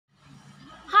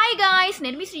guys,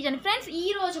 నేను మీ శ్రీజని friends. ఈ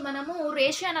రోజు మనము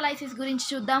రేషియో అనాలిసిస్ గురించి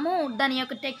చూద్దాము. దాని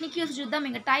యొక్క టెక్నిక్ యూస్ చూద్దాం,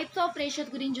 ఇంకా టైప్స్ ఆఫ్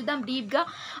రేషియోస్ గురించి చూద్దాం డీప్గా.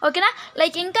 ఓకేనా?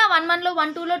 లైక్ ఇంకా 1-1లో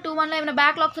 1-2లో 2-1లో ఏమైనా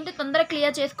బ్యాక్లాగ్స్ ఉంటే తొందరగా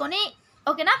క్లియర్ చేసుకొని,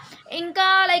 ఓకేనా? ఇంకా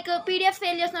లైక్ పీడిఎఫ్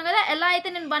సేల్ చేస్తున్నాను కదా, ఎలా అయితే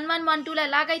నేను 1-1 1-2లో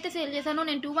ఎలాగైతే సేల్ చేశాను,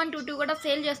 నేను 2-1 2-2 కూడా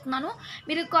సేల్ చేస్తున్నాను.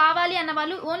 మీరు కావాలి అన్న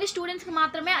వాళ్ళు ఓన్లీ స్టూడెంట్స్కి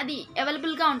మాత్రమే అది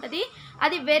అవైలబుల్గా ఉంటుంది.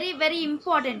 అది వెరీ వెరీ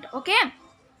ఇంపార్టెంట్.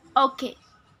 ఓకే.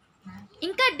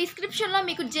 ఇంకా డిస్క్రిప్షన్లో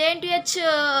మీకు jntuh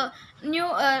న్యూ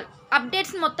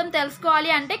అప్డేట్స్ మొత్తం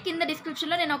తెలుసుకోవాలి అంటే కింద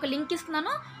డిస్క్రిప్షన్లో నేను ఒక లింక్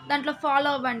ఇస్తున్నాను, దాంట్లో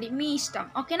ఫాలో అవ్వండి, మీ ఇష్టం.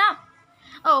 ఓకేనా?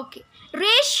 ఓకే.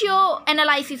 రేషియో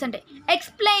అనాలైసిస్ అంటే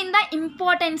explain the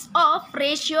importance of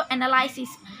ratio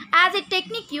analysis as a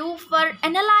technique you for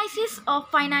analysis of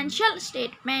financial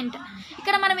statement.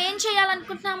 ఇక్కడ మనం ఏం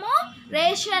చేయాలనుకుంటున్నాము,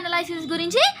 రేషియో అనాలైసిస్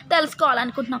గురించి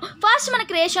తెలుసుకోవాలనుకుంటున్నాం. ఫస్ట్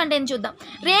మనకి రేషియో అంటే ఏం చూద్దాం.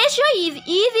 Ratio is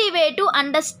easy way to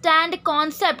understand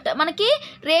concept. మనకి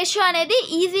రేషియో అనేది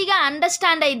ఈజీగా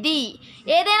అండర్స్టాండ్ అయ్యింది.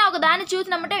 ఏదైనా ఒక దాన్ని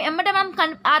చూసినామంటే వెంబటే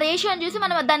మనం ఆ రేషియోని చూసి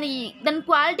మనం దాని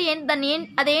క్వాలిటీ ఏంటి,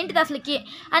 అదేంటిది అసలుకి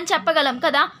అని చెప్పగలం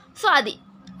కదా. సో అది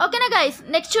ఓకేనా గైస్.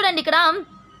 నెక్స్ట్ చూడండి, ఇక్కడ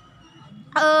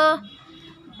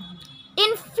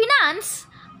in finance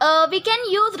we can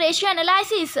use ratio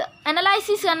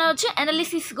analysis అనొచ్చు,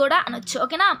 అనాలిసిస్ కూడా అనొచ్చు.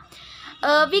 ఓకేనా?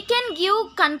 We can give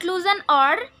conclusion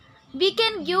are we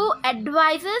can give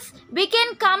advices, we can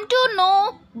come to know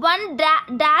one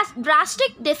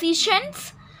drastic decisions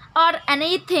or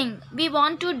anything we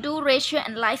want to do ratio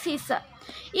analysis.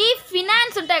 ఈ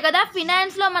finance ఉంటాయి కదా,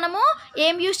 ఫినాన్స్లో మనము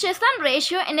ఏం use చేస్తాం,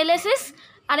 రేషియో అనాలిసిస్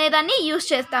అనేదాన్ని యూస్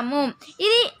చేస్తాము.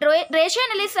 ఇది రేషియో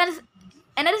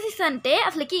అనాలిసిస్ అంటే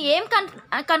అసలుకి ఏం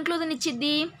కన్క్లూజన్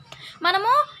ఇచ్చిద్ది,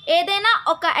 మనము ఏదైనా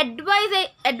ఒక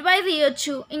అడ్వైజ్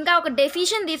ఇవ్వచ్చు, ఇంకా ఒక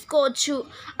డెసిషన్ తీసుకోవచ్చు.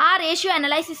 ఆ రేషియో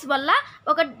అనాలైసిస్ వల్ల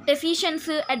ఒక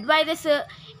డెసిషన్స్, అడ్వైజెస్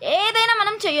ఏదైనా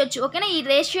మనం చేయొచ్చు. ఓకేనా? ఈ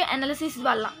రేషియో అనాలిసిస్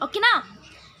వల్ల. ఓకేనా?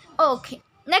 Okay.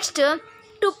 Next,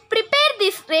 to prepare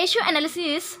this ratio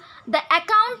analysis the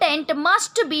accountant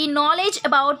must be knowledge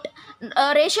about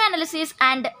ratio analysis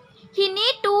and he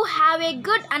need to have a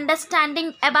good understanding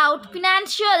about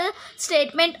financial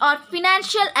statement or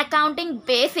financial accounting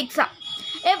basics.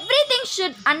 Everything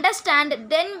should understand,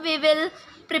 then we will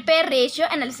prepare ratio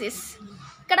analysis.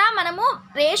 ఇక్కడ మనము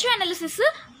ratio analysis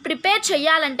prepare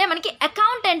చేయాలంటే మనకి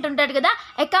accountant ఉంటాడు కదా,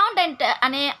 accountant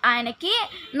అనే ఆయనకి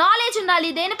knowledge ఉండాలి.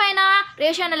 దేనిపైన?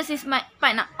 రేషియో అనాలిసిస్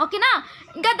పైన. ఓకేనా?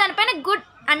 ఇంకా దానిపైన గుడ్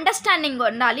అండర్స్టాండింగ్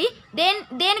ఉండాలి.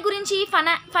 దేని గురించి?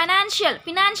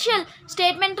 ఫినాన్షియల్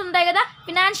స్టేట్మెంట్ ఉంటాయి కదా,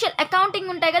 ఫినాన్షియల్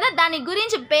అకౌంటింగ్ ఉంటాయి కదా, దాని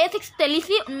గురించి బేసిక్స్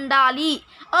తెలిసి ఉండాలి.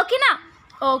 ఓకేనా?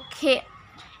 Okay.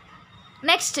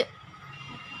 Next,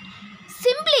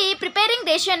 simply preparing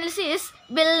ratio analysis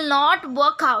will not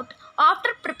work out. After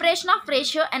preparation of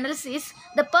ratio analysis,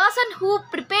 the person who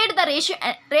prepared the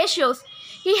ratios,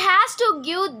 he has to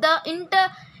give the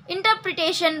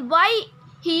interpretation why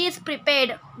he is prepared,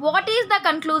 what is the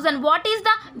conclusion, what is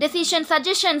the decision,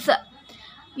 suggestions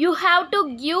you have to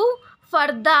give for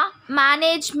the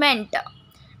management,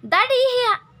 that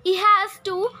he has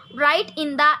to write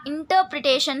in the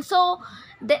interpretation. So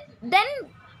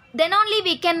then only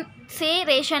we can say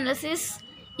ratio analysis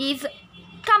is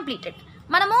completed.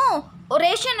 మనము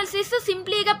ratio analysis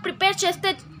సింప్లీగా prepare చేస్తే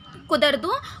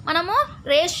కుదరదు. మనము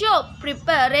ratio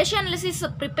analysis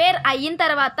prepare అయిన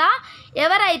తర్వాత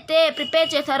ఎవరైతే prepare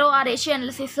చేశారో ఆ ratio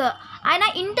analysis ఆయన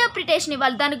ఇంటర్ప్రిటేషన్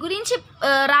ఇవ్వాలి, దాని గురించి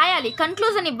రాయాలి,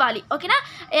 కన్క్లూజన్ ఇవ్వాలి. ఓకేనా?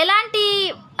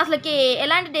 అసలుకి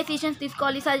ఎలాంటి డెసిషన్స్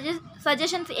తీసుకోవాలి,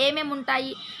 సజెషన్స్ ఏమేమి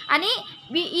ఉంటాయి అని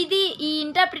ఈ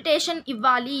ఇంటర్ప్రిటేషన్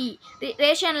ఇవ్వాలి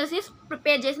రేషియో అనాలిసిస్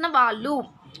ప్రిపేర్ చేసిన వాళ్ళు.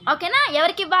 ఓకేనా?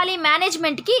 ఎవరికి ఇవ్వాలి?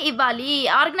 మేనేజ్మెంట్కి ఇవ్వాలి,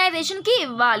 ఆర్గనైజేషన్కి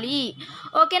ఇవ్వాలి.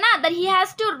 ఓకేనా? That he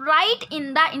has to right in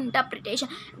the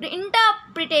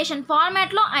interpretation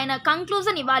ఫార్మాట్లో ఆయన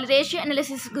కంక్లూజన్ ఇవ్వాలి రేషియో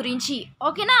అనాలిసిస్ గురించి.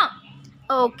 ఓకేనా?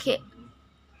 ఓకే.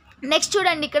 నెక్స్ట్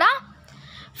చూడండి, ఇక్కడ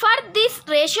for this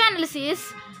ratio analysis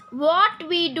what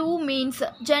we do means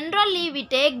generally we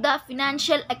take the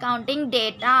financial accounting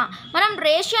data. మనం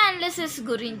రేషియో అనాలిసిస్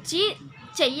గురించి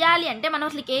చెయ్యాలి అంటే మనం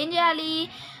అసలు ఏం చేయాలి,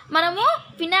 మనము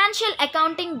ఫినాన్షియల్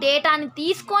అకౌంటింగ్ డేటాని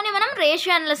తీసుకొని మనం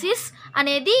రేషియో అనాలిసిస్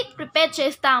అనేది ప్రిపేర్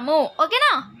చేస్తాము.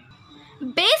 ఓకేనా?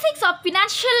 Basics of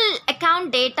financial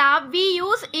account data we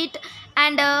use it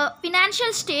and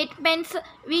financial statements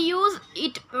we use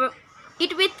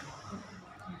it with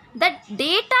that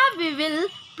data we will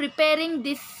preparing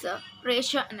this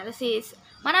ratio analysis.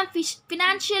 మనం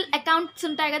ఫినాన్షియల్ అకౌంట్స్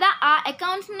ఉంటాయి కదా, ఆ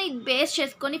అకౌంట్స్ని బేస్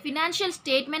చేసుకొని, ఫినాన్షియల్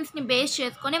స్టేట్మెంట్స్ని బేస్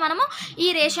చేసుకొని మనము ఈ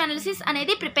రేషియో అనాలిసిస్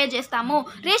అనేది ప్రిపేర్ చేస్తాము.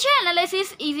 Ratio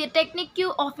analysis is a technique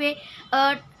of A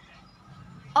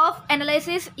of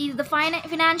analysis is the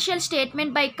financial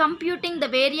statement. By computing the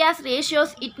various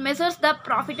ratios, it measures the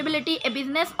profitability a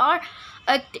business or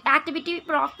activity,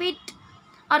 profit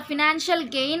or financial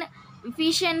gain,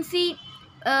 efficiency,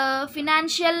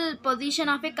 financial position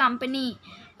of a company,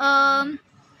 um,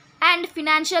 and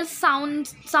financial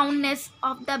soundness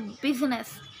of the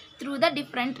business through the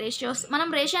different ratios.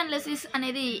 మనం ratio analysis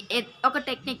అనేది ఒక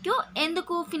technique.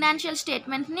 ఎందుకు financial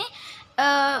స్టేట్మెంట్ని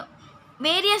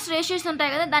various ratios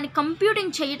ఉంటాయి కదా, దాన్ని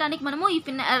computing చేయడానికి మనము ఈ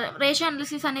రేషియో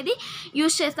అనాలిసిస్ అనేది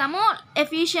యూజ్ చేస్తాము.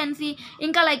 ఎఫిషియన్సీ,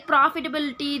 ఇంకా లైక్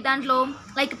ప్రాఫిటబిలిటీ, దాంట్లో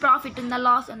లైక్ ప్రాఫిట్ ఉందా,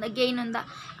 లాస్ ఉందా, గెయిన్ ఉందా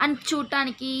అని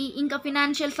చూడటానికి, ఇంకా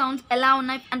ఫినాన్షియల్ సౌండ్స్ ఎలా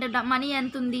ఉన్నాయి అంటే మనీ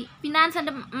ఎంత ఉంది, ఫినాన్స్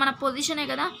అంటే మన పొజిషనే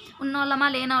కదా, ఉన్నోళ్ళమా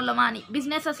లేనోళ్ళమా అని,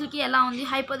 బిజినెస్ అసలుకి ఎలా ఉంది,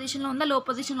 హై పొజిషన్లో ఉందా, లో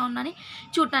పొజిషన్లో ఉందా అని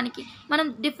చూడటానికి మనం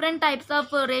different types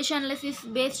of ratio analysis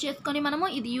base చేసుకొని మనము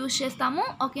ఇది యూజ్ చేస్తాము.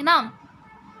 ఓకేనా.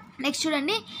 నెక్స్ట్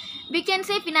చూడండి, we can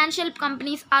say financial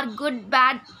companies are good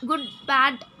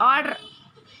bad or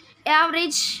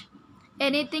average,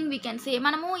 anything we can say.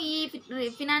 మనము ఈ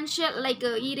ఫినాన్షియల్ లైక్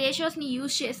ఈ రేషియోస్ని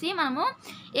యూజ్ చేసి మనము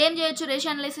ఏం చేయొచ్చు,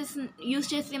 రేషియో అనాలిసిస్ యూజ్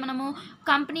చేసి మనము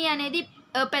కంపెనీ అనేది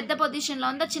పెద్ద పొజిషన్లో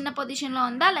ఉందా, చిన్న పొజిషన్లో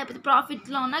ఉందా, లేకపోతే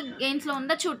ప్రాఫిట్లో ఉందా, గెయిన్స్లో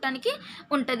ఉందా చూడటానికి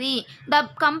ఉంటుంది. The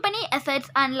company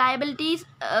assets and liabilities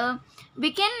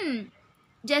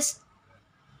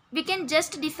we can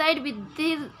just decide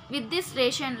with this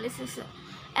ratio analysis.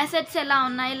 Assets ఎలా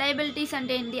ఉన్నాయి, లయబిలిటీస్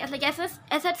అంటే ఏంటి, అసలు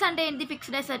అసెట్స్ అంటే ఏంటి,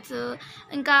 ఫిక్స్డ్ అసెట్స్,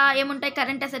 ఇంకా ఏముంటాయి,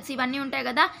 కరెంట్ అసెట్స్, ఇవన్నీ ఉంటాయి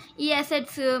కదా. ఈ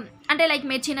అసెట్స్ అంటే like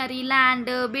machinery,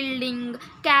 land, building,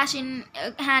 cash in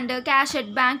hand, cash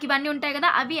at bank, ఇవన్నీ ఉంటాయి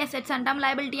కదా, అవి అసెట్స్ అంటాం.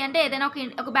 లయబిలిటీ అంటే ఏదైనా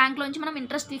ఒక బ్యాంక్లోంచి మనం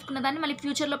ఇంట్రెస్ట్ తీసుకున్నదాన్ని మళ్ళీ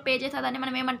ఫ్యూచర్లో పే చేసేదాన్ని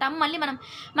మనం ఏమంటాము, మళ్ళీ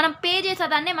మనం పే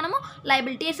చేసేదాన్ని మనము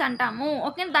లయబిలిటీస్ అంటాము.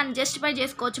 ఓకే, దాన్ని జస్టిఫై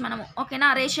చేసుకోవచ్చు మనము.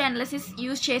 ఓకేనా, రేషియో అనాలిసిస్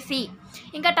యూజ్ చేసి.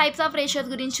 ఇంకా టైప్స్ ఆఫ్ రేషియోస్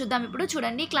గురించి చూద్దాం ఇప్పుడు.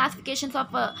 చూడండి, classifications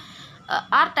of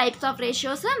are types of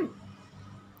ratios.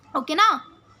 ఓకేనా.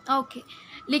 Okay,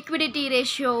 liquidity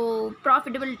ratio,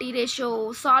 profitability ratio,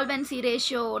 solvency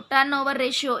ratio, turn over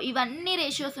ratio, ఇవన్నీ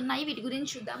రేషియోస్ ఉన్నాయి. వీటి గురించి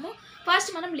చూద్దాము.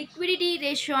 ఫస్ట్ మనం లిక్విడిటీ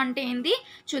రేషియో అంటే ఏంది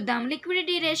చూద్దాం.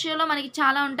 లిక్విడిటీ రేషియోలో మనకి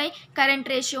చాలా ఉంటాయి.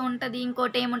 కరెంట్ రేషియో ఉంటుంది,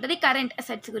 ఇంకోటి ఏముంటుంది, కరెంట్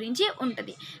అసెట్స్ గురించి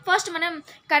ఉంటుంది. ఫస్ట్ మనం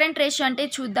కరెంట్ రేషియో అంటే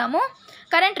చూద్దాము.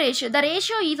 Current ratio, the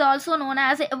ratio is also known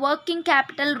as a working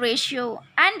capital ratio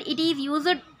and it is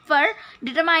used for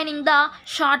determining the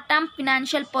short-term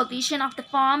financial position of the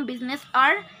firm, business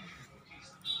or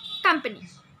company.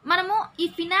 మనము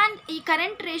ఈ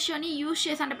current రేషియోని use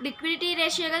చేసి, అంటే liquidity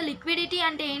ratio కదా, liquidity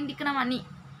అంటే ఏంటి, ఇక్కడ money.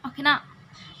 ఓకేనా,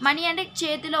 money అంటే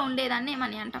చేతిలో ఉండేదాన్ని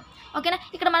మనీ అంటాం. ఓకేనా,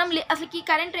 ఇక్కడ మనం అసలు ఈ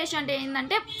కరెంట్ రేషియో అంటే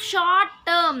ఏంటంటే షార్ట్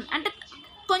టర్మ్, అంటే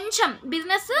కొంచెం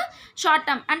బిజినెస్ షార్ట్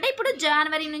టర్మ్, అంటే ఇప్పుడు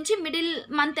జనవరి నుంచి మిడిల్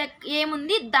మంత్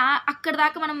ఏముంది అక్కడ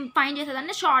దాకా మనం ఫైన్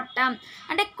చేసేదాన్ని షార్ట్ టర్మ్.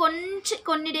 అంటే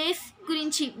కొన్ని డేస్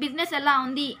గురించి బిజినెస్ ఎలా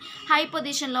ఉంది, హై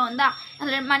పొజిషన్లో ఉందా,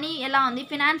 అసలు మనీ ఎలా ఉంది,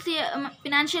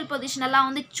 ఫినాన్షియల్ పొజిషన్ ఎలా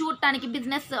ఉంది చూడటానికి,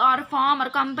 business are form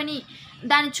or company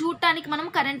దాన్ని చూడటానికి మనం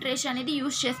కరెంట్ రేషియో అనేది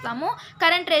యూజ్ చేస్తాము.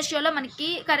 కరెంట్ రేషియోలో మనకి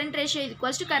current ratio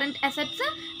equals to current assets,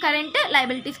 current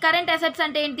liabilities. Current assets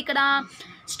అంటే ఏంటి, ఇక్కడ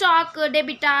stock,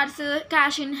 debtors,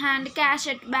 cash in hand, cash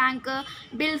at bank,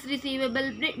 bills receivable,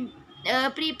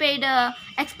 prepaid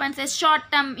expenses, short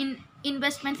term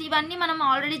investments, ఇవన్నీ మనం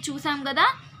ఆల్రెడీ చూసాం కదా.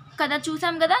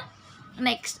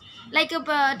 నెక్స్ట్ లైక్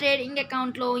ట్రేడింగ్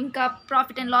అకౌంట్లో, ఇంకా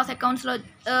ప్రాఫిట్ అండ్ లాస్ అకౌంట్స్లో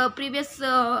ప్రీవియస్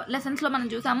లెసన్స్లో మనం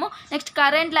చూసాము. నెక్స్ట్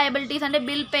కరెంట్ లయబిలిటీస్ అంటే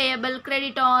bill payable,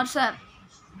 creditors,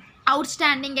 out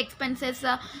standing expenses,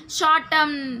 short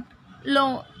term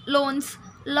loans,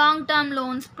 long term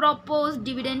loans, propose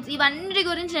dividends, ఇవన్నీ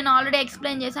గురించి నేను ఆల్రెడీ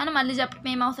ఎక్స్ప్లెయిన్ చేశాను, మళ్ళీ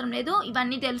చెప్పడం ఏం అవసరం లేదు,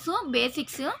 ఇవన్నీ తెలుసు,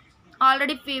 బేసిక్స్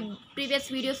ఆల్రెడీ ప్రీవియస్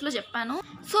వీడియోస్లో చెప్పాను.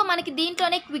 సో మనకి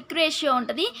దీంట్లోనే క్విక్ రేషియో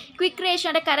ఉంటుంది. క్విక్ రేషియో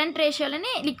అంటే current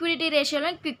రేషియోలోనే, liquidity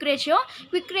రేషియోలోనే quick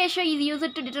ratio is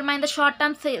used to determine the short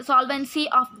term solvency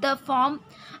of the form.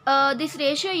 This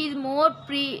ratio is more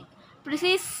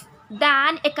precise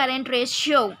than a current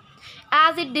ratio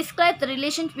as it describes the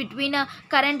relations between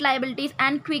current liabilities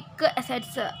and quick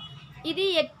assets. ఇది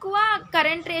ఎక్కువ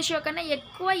current ratio కన్నా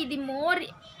ఎక్కువ ఇది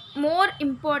more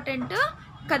important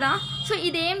కదా. So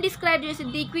ఇదేం describe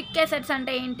చేసిద్ది, quick assets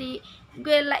అంటే ఏంటి,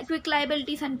 క్విక్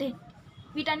లయబిలిటీస్ అంటే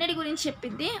వీటన్నిటి గురించి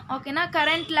చెప్పిద్ది. ఓకేనా,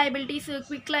 కరెంట్ లయబిలిటీస్,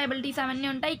 క్విక్ లయబిలిటీస్ అవన్నీ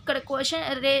ఉంటాయి. ఇక్కడ క్వశ్చన్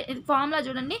ఫార్ములా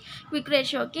చూడండి, quick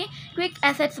రేషియోకి quick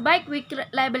assets by quick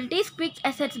liabilities, quick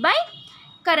assets by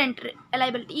current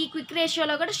liability. ఈ క్విక్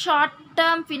రేషియోలో కూడా షార్ట్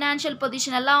టర్మ్ ఫినాన్షియల్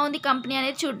పొజిషన్ ఎలా ఉంది కంపెనీ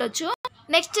అనేది చూడొచ్చు.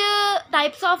 Next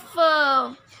types of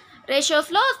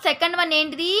రేషియోస్లో second one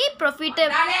ఏంటిది,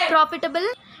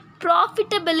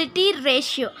 ప్రాఫిటబిలిటీ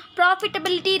రేషియో.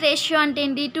 ప్రాఫిటబిలిటీ రేషియో అంటే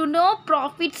ఏంటి, to know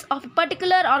profits of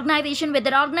particular organisation,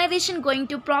 weather organisation going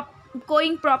to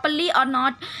going properly or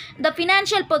not. The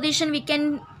financial position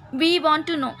we want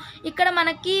to know. ఇక్కడ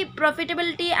మనకి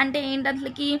profitability అంటే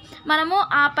ఏంటంటే మనము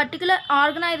ఆ particular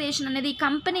organisation అనేది,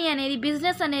 కంపెనీ అనేది,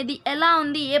 బిజినెస్ అనేది ఎలా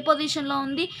ఉంది, ఏ పొజిషన్లో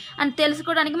ఉంది అని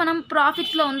తెలుసుకోవడానికి, మనం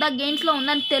ప్రాఫిట్స్లో ఉందా గెయిన్స్లో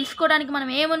ఉందా అని తెలుసుకోవడానికి మనం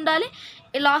ఏముండాలి,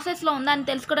 లాసెస్లో ఉందా అని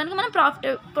తెలుసుకోవడానికి మనం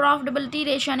ప్రాఫిటబిలిటీ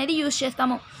రేషియో అనేది యూజ్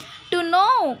చేస్తాము.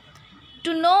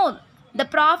 To know the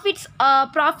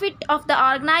profit of the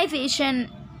organisation.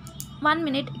 1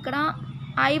 minute, ఇక్కడ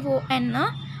ION,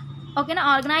 ఓకేనా,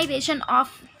 organisation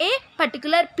of A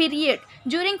particular period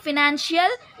during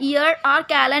financial year are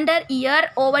calendar year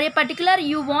over a particular,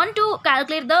 you want to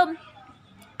calculate the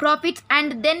profits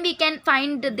and then we can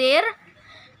find there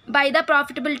by the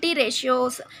profitability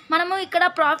ratios. మనము ఇక్కడ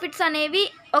profits అనేవి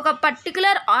ఒక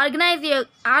particular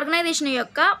organisation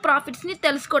యొక్క ప్రాఫిట్స్ని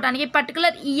తెలుసుకోవడానికి,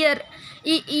 particular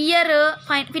ఈ year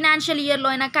financial ఇయర్లో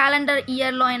అయినా calendar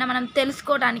ఇయర్లో అయినా మనం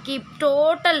తెలుసుకోవడానికి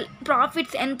టోటల్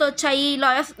ప్రాఫిట్స్ ఎంత వచ్చాయి,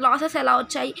 లాసెస్ ఎలా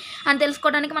వచ్చాయి అని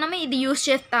తెలుసుకోవడానికి మనం ఇది యూస్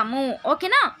చేస్తాము.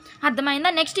 ఓకేనా,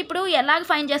 అర్థమైందా? నెక్స్ట్ ఇప్పుడు ఎలాగ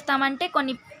ఫైండ్ చేస్తామంటే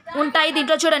కొన్ని ఉంటాయి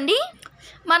దీంట్లో. చూడండి,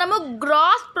 మనము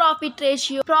గ్రాస్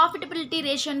ప్రాఫిటబిలిటీ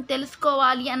రేషియోని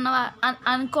తెలుసుకోవాలి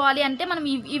అనుకోవాలి అంటే మనం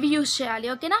ఇవి యూజ్ చేయాలి.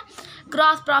 ఓకేనా,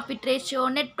 gross profit ratio,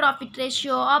 net profit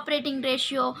ratio, operating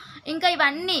ratio, ఇంకా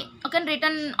ఇవన్నీ. Okay,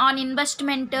 return on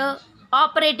investment,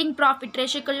 operating profit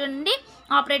ratio, ఇక్కడ చూడండి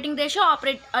operating ratio,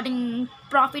 operating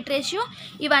profit ratio,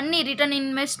 ఇవన్నీ రిటర్న్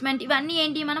ఇన్వెస్ట్మెంట్, ఇవన్నీ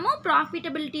ఏంటి మనము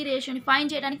ప్రాఫిటబిలిటీ రేషియోని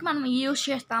ఫైండ్ చేయడానికి మనం యూజ్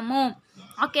చేస్తాము.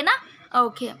 ఓకేనా,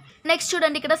 ఓకే. నెక్స్ట్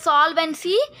చూడండి, ఇక్కడ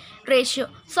సాల్వెన్సీ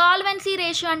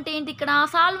రేషియో అంటే ఏంటి? ఇక్కడ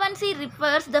solvency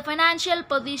refers the financial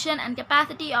position and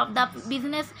capacity of the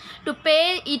business to pay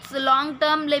it's long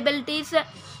term liabilities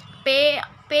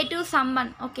pay to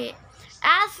someone. Okay,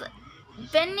 as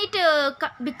when it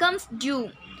becomes due.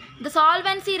 The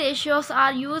solvency ratios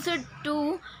are used to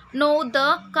know the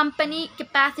company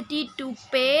capacity to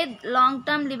pay long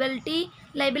term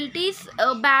liabilities,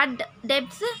 bad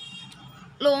debts,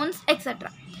 loans etcetera.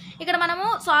 ఇక్కడ మనము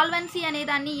solvency అనే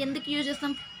దాన్ని ఎందుకు use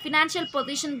చేస్తాం? Financial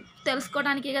position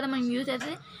తెలుసుకోవడానికి కదా మనం use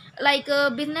చేసి, లైక్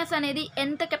బిజినెస్ అనేది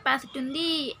ఎంత కెపాసిటీ ఉంది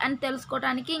అని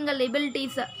తెలుసుకోవడానికి, ఇంకా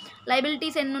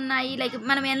లయబిలిటీస్ ఎన్ని ఉన్నాయి, లైక్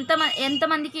మనం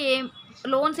ఎంతమందికి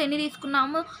లోన్స్ ఎన్ని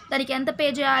తీసుకున్నాము, దానికి ఎంత పే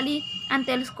చేయాలి అని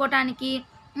తెలుసుకోవడానికి.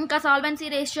 ఇంకా సాల్వెన్సీ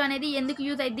రేషియో అనేది ఎందుకు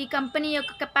యూజ్ అయింది? కంపెనీ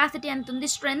యొక్క కెపాసిటీ ఎంత ఉంది,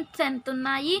 స్ట్రెంగ్త్స్ ఎంత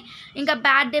ఉన్నాయి, ఇంకా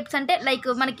బ్యాడ్ డెబ్ట్స్ అంటే లైక్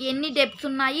మనకి ఎన్ని డెబ్ట్స్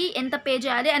ఉన్నాయి, ఎంత పే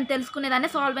చేయాలి అని తెలుసుకునేదాన్ని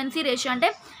సాల్వెన్సీ రేషియో అంటే.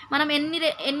 మనం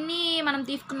ఎన్ని మనం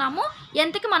తీసుకున్నాము,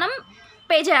 ఎంతకి మనం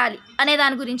పే చేయాలి అనే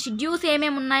దాని గురించి, డ్యూస్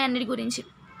ఏమేమి ఉన్నాయి అన్నిటి గురించి.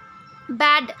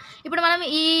 ఇప్పుడు మనం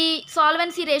ఈ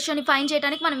సాల్వెన్సీ రేషియోని ఫైండ్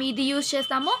చేయడానికి మనం ఇది యూజ్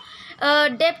చేస్తాము.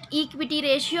 డెబ్ట్ equity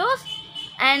ratios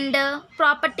and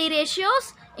property ratios,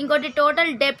 ఇంకోటి total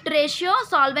డెప్ట్ ratio,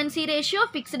 solvency ratio,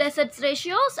 fixed assets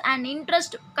ratios and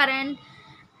interest current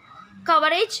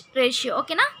coverage ratio.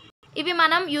 ఓకేనా, ఇవి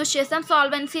మనం యూజ్ చేస్తాం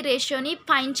సాల్వెన్సీ రేషియోని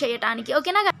ఫైండ్ చేయడానికి.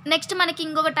 ఓకేనా, నెక్స్ట్ మనకి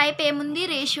ఇంకొక టైప్ ఏముంది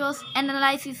ratios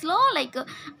అనాలిసిస్లో, like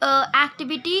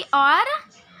activity are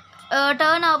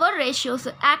turnover ratios.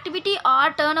 Activity or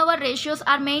turnover ratios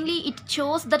are mainly, it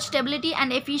shows the stability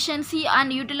and efficiency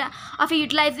and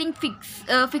utilizing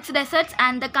fixed assets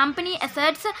and the company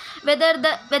assets,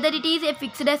 whether it is a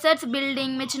fixed assets,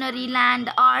 building, machinery, land,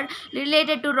 or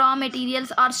related to raw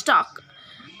materials or stock.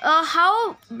 How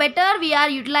better we are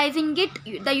utilizing it,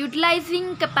 the utilizing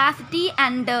capacity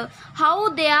and how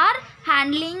they are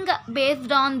handling.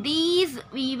 Based on these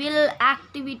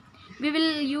we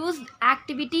will use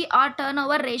activity or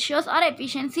turnover ratios or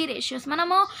efficiency ratios.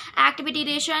 మనము activity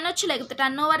ratio అనొచ్చు, లేకపోతే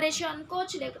turnover ratio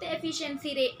అనుకోవచ్చు, లేకపోతే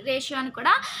efficiency ratio అని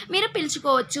కూడా మీరు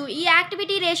పిలుచుకోవచ్చు. ఈ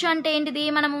activity ratio అంటే ఏంటిది?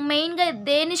 మనము మెయిన్గా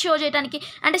దేన్ని షో చేయడానికి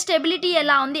అంటే స్టెబిలిటీ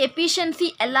ఎలా ఉంది, ఎఫిషియన్సీ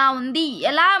ఎలా ఉంది,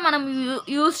 ఎలా మనం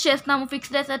యూజ్ చేస్తున్నాము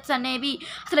ఫిక్స్డ్ అసెట్స్ అనేవి.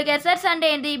 అసలు అసెట్స్ అంటే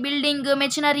ఏంటి? బిల్డింగ్,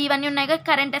 మెషినరీ ఇవన్నీ ఉన్నాయి కదా,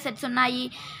 కరెంట్ అసెట్స్ ఉన్నాయి,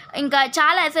 ఇంకా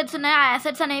చాలా అసెట్స్ ఉన్నాయి. ఆ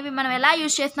అసెట్స్ అనేవి మనం ఎలా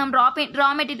యూజ్ చేస్తున్నాం, రా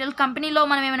మెటీరియల్స్, కంపెనీలో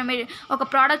మనం ఏమైనా ఒక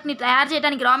ప్రోడక్ట్ని తయారు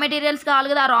చేయడానికి రా మెటీరియల్స్ కావాలి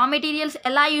కదా, ఆ రా మెటీరియల్స్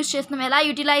ఎలా యూజ్ చేస్తున్నాం, ఎలా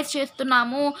యూటిలైజ్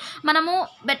చేస్తున్నాము, మనము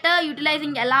బెటర్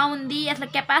యూటిలైజింగ్ ఎలా ఉంది, అసలు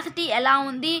కెపాసిటీ ఎలా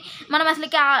ఉంది, మనం అసలు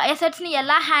ఆ అసెట్స్ని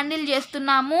ఎలా హ్యాండిల్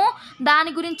చేస్తున్నాము,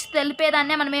 దాని గురించి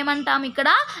తెలిపేదాన్నే మనం ఏమంటాం ఇక్కడ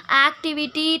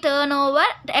activity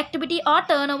are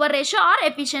turn over ratio are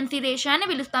efficiency ratio అని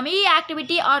పిలుస్తాం. ఈ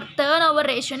యాక్టివిటీ ఆర్ టర్న్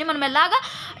ఓవర్ రేషియోని మనం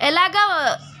ఎలాగా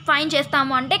ఫైండ్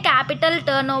చేస్తాము అంటే క్యాపిటల్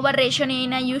టర్న్ ఓవర్ రేషియోని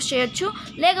అయినా యూజ్ చేయొచ్చు,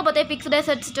 లేకపోతే fixed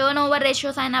assets turn over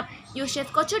ratios అయినా యూజ్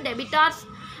చేసుకోవచ్చు, డెబిటార్స్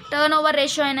టర్న్ ఓవర్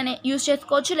రేషియో అయినా యూజ్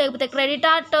చేసుకోవచ్చు, లేకపోతే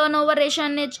క్రెడిటార్ టర్న్ ఓవర్ రేషియో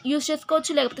అయినా యూజ్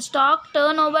చేసుకోవచ్చు, లేకపోతే స్టాక్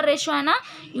టర్న్ ఓవర్ రేషియో అయినా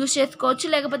యూజ్ చేసుకోవచ్చు,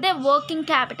 లేకపోతే working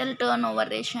capital turn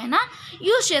over ratio అయినా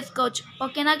యూజ్ చేసుకోవచ్చు.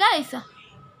 ఓకేనా గైస్?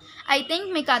 ఐ థింక్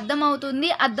మీకు అర్థం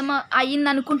అయ్యింది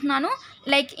అనుకుంటున్నాను.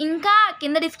 లైక్ ఇంకా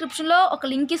కింద డిస్క్రిప్షన్లో ఒక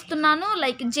లింక్ ఇస్తున్నాను.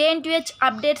 లైక్ jntuh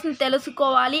అప్డేట్స్ని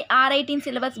తెలుసుకోవాలి, r18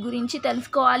 సిలబస్ గురించి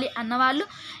తెలుసుకోవాలి అన్నవాళ్ళు,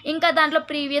 ఇంకా దాంట్లో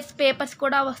ప్రీవియస్ పేపర్స్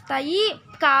కూడా వస్తాయి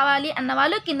కావాలి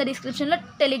అన్నవాళ్ళు కింద డిస్క్రిప్షన్లో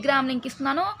టెలిగ్రామ్ లింక్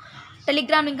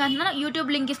అంటున్నాను,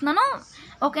 యూట్యూబ్ లింక్ ఇస్తున్నాను.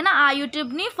 ఓకేనా, ఆ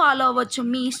యూట్యూబ్ని ఫాలో అవ్వచ్చు,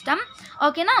 మీ ఇష్టం.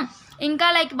 ఓకేనా, ఇంకా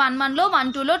లైక్ 1.1లో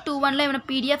 1.2లో 2.1లో ఏమైనా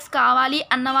పీడిఎఫ్స్ కావాలి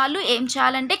అన్నవాళ్ళు ఏం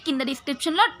చేయాలంటే కింద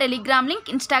డిస్క్రిప్షన్లో టెలిగ్రామ్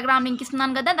లింక్, ఇన్స్టాగ్రామ్ లింక్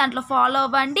ఇస్తున్నాను కదా, దాంట్లో ఫాలో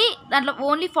అవ్వండి. దాంట్లో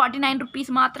ఓన్లీ 49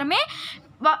 రూపీస్ మాత్రమే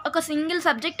ఒక సింగిల్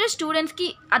సబ్జెక్ట్ స్టూడెంట్స్కి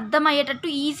అర్థమయ్యేటట్టు,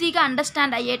 ఈజీగా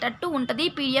అండర్స్టాండ్ అయ్యేటట్టు ఉంటుంది.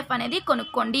 పీడిఎఫ్ అనేది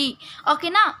కొనుక్కోండి.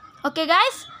 ఓకేనా, ఓకే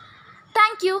గైస్,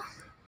 థ్యాంక్ యూ.